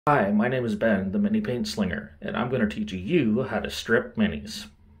Hi, my name is Ben, the Mini Paint Slinger, and I'm going to teach you how to strip minis.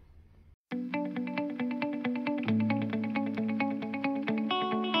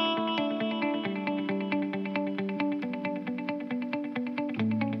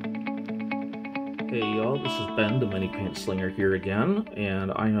 Hey y'all, this is Ben, the Mini Paint Slinger here again,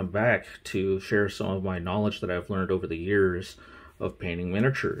 and I am back to share some of my knowledge that I've learned over the years of painting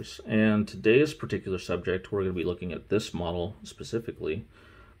miniatures. And today's particular subject, we're going to be looking at this model specifically,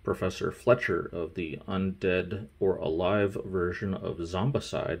 Professor Fletcher of the Undead or Alive version of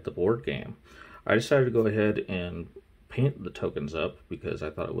Zombicide, the board game. I decided to go ahead and paint the tokens up because I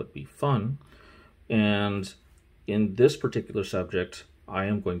thought it would be fun. And in this particular subject, I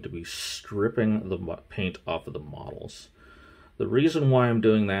am going to be stripping the paint off of the models. The reason why I'm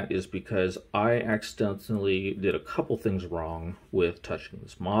doing that is because I accidentally did a couple things wrong with touching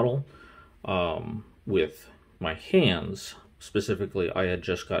this model. With my hands, specifically, I had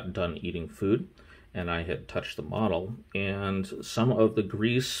just gotten done eating food and I had touched the model, and some of the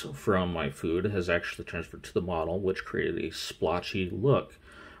grease from my food has actually transferred to the model, which created a splotchy look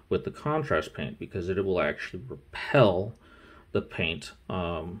with the contrast paint because it will actually repel the paint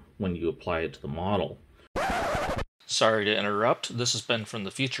when you apply it to the model. Sorry to interrupt, this has been from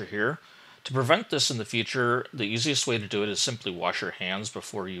the future here. To prevent this in the future, the easiest way to do it is simply wash your hands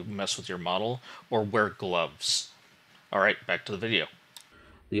before you mess with your model, or wear gloves. Alright, back to the video.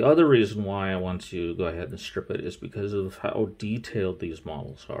 The other reason why I want to go ahead and strip it is because of how detailed these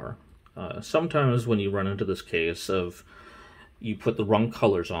models are. Sometimes when you run into this case of you put the wrong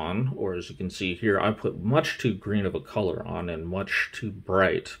colors on, or as you can see here, I put much too green of a color on and much too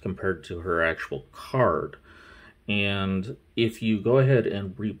bright compared to her actual card. And if you go ahead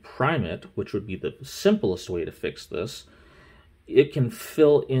and reprime it, which would be the simplest way to fix this, it can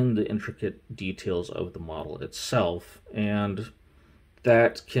fill in the intricate details of the model itself, and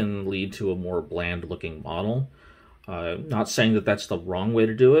that can lead to a more bland looking model. Not saying that that's the wrong way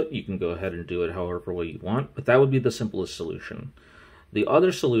to do it. You can go ahead and do it however way you want, but that would be the simplest solution. The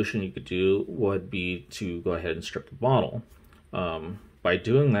other solution you could do would be to go ahead and strip the model. By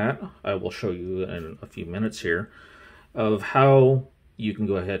doing that, I will show you in a few minutes here of how you can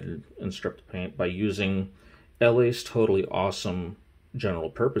go ahead and strip the paint by using LA's Totally Awesome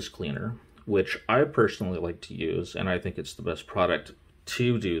General Purpose Cleaner, which I personally like to use, and I think it's the best product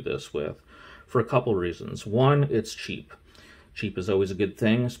to do this with, for a couple reasons. One, it's cheap. Cheap is always a good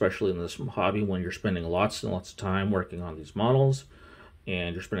thing, especially in this hobby when you're spending lots and lots of time working on these models,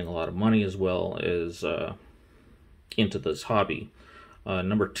 and you're spending a lot of money as well as into this hobby.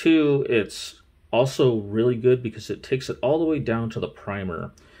 Number two, it's also really good because it takes it all the way down to the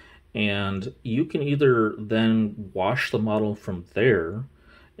primer, and you can either then wash the model from there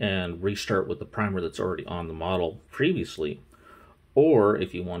and restart with the primer that's already on the model previously, or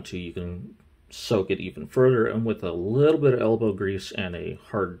if you want to, you can soak it even further, and with a little bit of elbow grease and a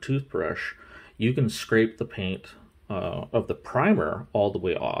hard toothbrush, you can scrape the paint of the primer all the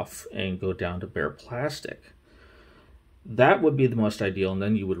way off and go down to bare plastic. That would be the most ideal, and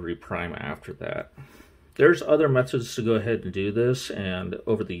then you would reprime after that. There's other methods to go ahead and do this, and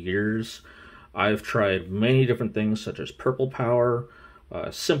over the years I've tried many different things such as Purple Power,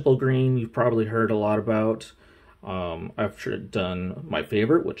 Simple Green you've probably heard a lot about. I've done my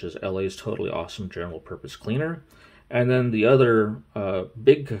favorite, which is LA's Totally Awesome General Purpose Cleaner. And then the other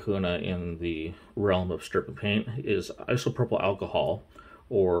big kahuna in the realm of strip and paint is isopropyl alcohol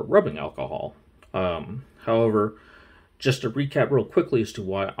or rubbing alcohol. However, just to recap real quickly as to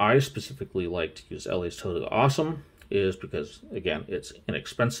why I specifically like to use LA's Totally Awesome is because, again, it's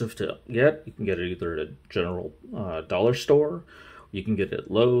inexpensive to get. You can get it either at a general dollar store, you can get it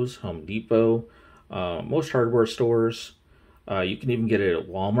at Lowe's, Home Depot, most hardware stores. You can even get it at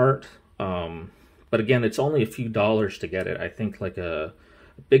Walmart. But again, it's only a few dollars to get it. I think like a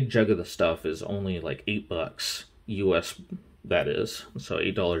big jug of the stuff is only like $8 US, that is. So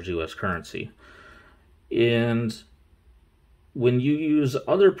 $8 US currency. And when you use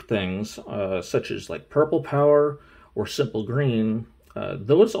other things, such as like Purple Power or Simple Green,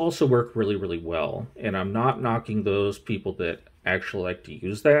 those also work really, really well. And I'm not knocking those people that actually like to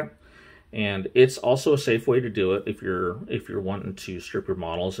use that. And it's also a safe way to do it if you're wanting to strip your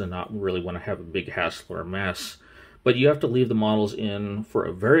models and not really want to have a big hassle or a mess. But you have to leave the models in for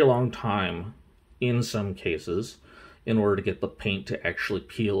a very long time in some cases in order to get the paint to actually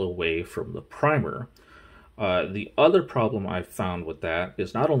peel away from the primer. The other problem I've found with that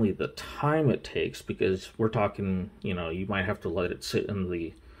is not only the time it takes, because we're talking, you might have to let it sit in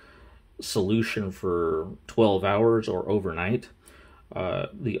the solution for 12 hours or overnight.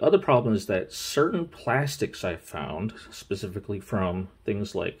 The other problem is that certain plastics I found, specifically from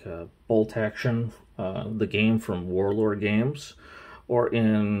things like Bolt Action, the game from Warlord Games, or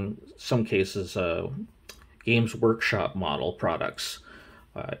in some cases Games Workshop model products,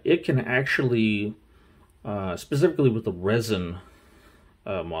 it can actually, specifically with the resin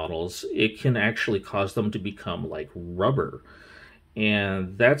models, it can actually cause them to become like rubber.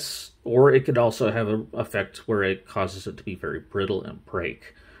 And or it could also have an effect where it causes it to be very brittle and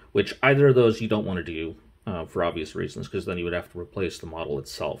break, which either of those you don't want to do for obvious reasons, because then you would have to replace the model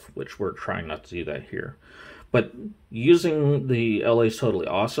itself, which we're trying not to do that here. But using the LA's Totally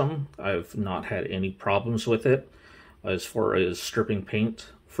Awesome, I've not had any problems with it as far as stripping paint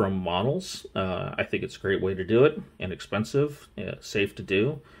from models. I think it's a great way to do it, inexpensive, safe to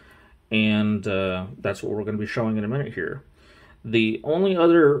do, and that's what we're going to be showing in a minute here. The only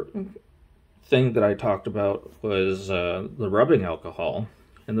other thing that I talked about was the rubbing alcohol.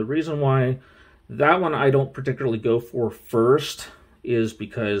 And the reason why that one I don't particularly go for first is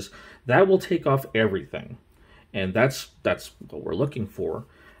because that will take off everything. And that's what we're looking for.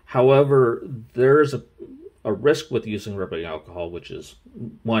 However, there's a risk with using rubbing alcohol, which is,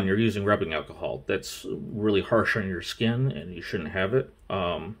 one, you're using rubbing alcohol. That's really harsh on your skin, and you shouldn't have it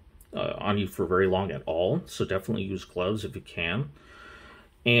on you for very long at all, so definitely use gloves if you can.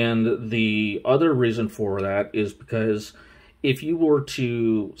 And the other reason for that is because if you were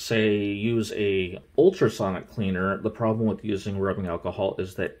to, say, use a ultrasonic cleaner, the problem with using rubbing alcohol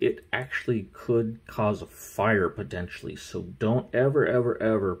is that it actually could cause a fire potentially. So don't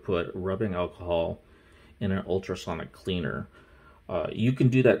ever put rubbing alcohol in an ultrasonic cleaner. You can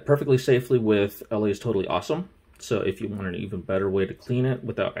do that perfectly safely with LA's Totally Awesome. So if you want an even better way to clean it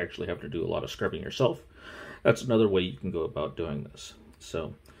without actually having to do a lot of scrubbing yourself, that's another way you can go about doing this.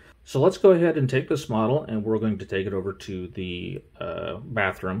 So let's go ahead and take this model, and we're going to take it over to the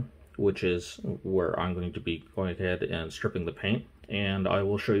bathroom, which is where I'm going to be going ahead and stripping the paint, and I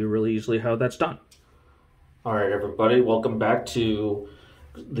will show you really easily how that's done. All right, everybody, welcome back to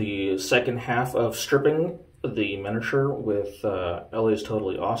the second half of stripping the miniature with LA's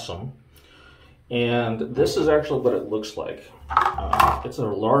Totally Awesome. And this is actually what it looks like. It's a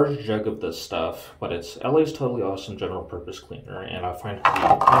large jug of this stuff, but it's LA's Totally Awesome General Purpose Cleaner, and I find it to be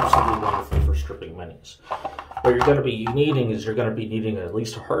absolutely wonderful for stripping minis. What you're going to be needing is at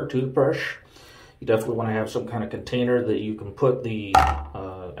least a hard toothbrush. You definitely want to have some kind of container that you can put the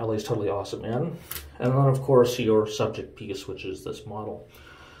LA's Totally Awesome in. And then, of course, your subject piece, which is this model.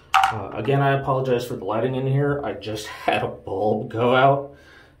 Again, I apologize for the lighting in here. I just had a bulb go out,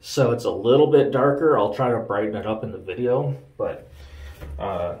 so it's a little bit darker. I'll try to brighten it up in the video, but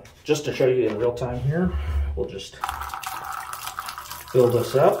just to show you in real time here, we'll just fill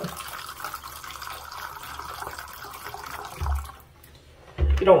this up.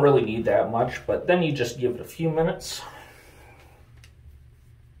 You don't really need that much, but then you just give it a few minutes.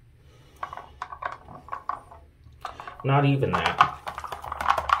 Not even that.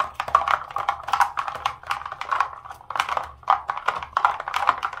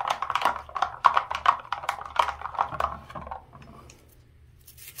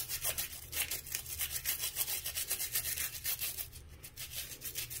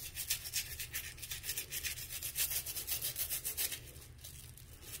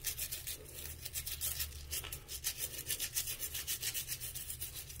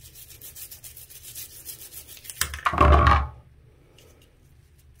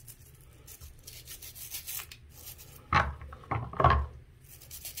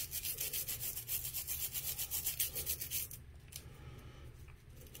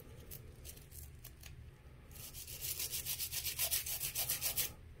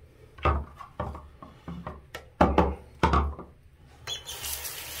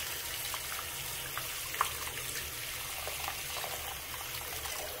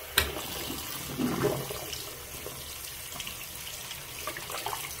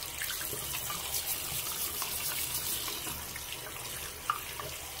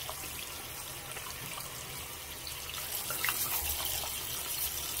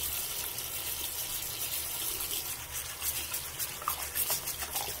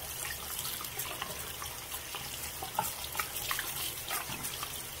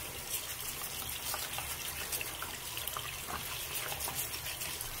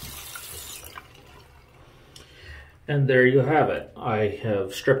 And there you have it. I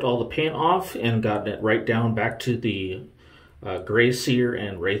have stripped all the paint off and gotten it right down back to the Gray Seer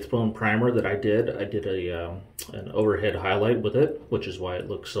and Wraithbone primer that I did. I did an overhead highlight with it, which is why it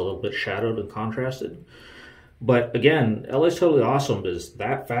looks a little bit shadowed and contrasted. But again, LA's Totally Awesome is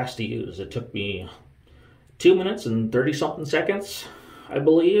that fast to use. It took me 2 minutes and 30-something seconds I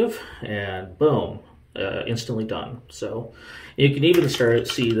believe, and boom, instantly done. So you can even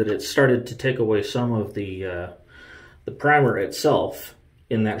see that it started to take away some of the primer itself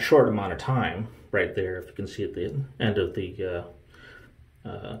in that short amount of time right there, if you can see at the end of the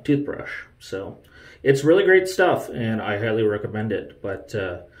toothbrush. So it's really great stuff, and I highly recommend it. But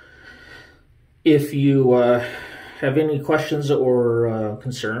if you have any questions or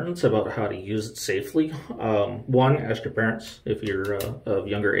concerns about how to use it safely, one, ask your parents if you're of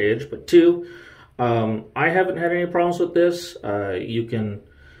younger age, but two, I haven't had any problems with this. You can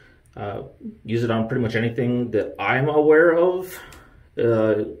use it on pretty much anything that I'm aware of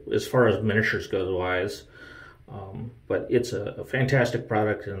as far as miniatures goes wise. But it's a fantastic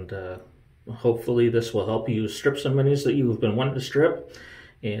product, and hopefully this will help you strip some minis that you've been wanting to strip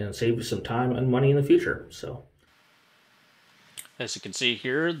and save you some time and money in the future. So, as you can see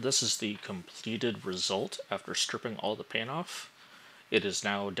here, this is the completed result after stripping all the paint off. It is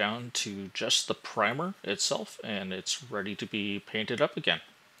now down to just the primer itself, and it's ready to be painted up again.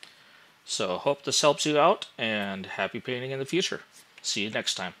 So hope this helps you out, and happy painting in the future. See you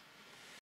next time.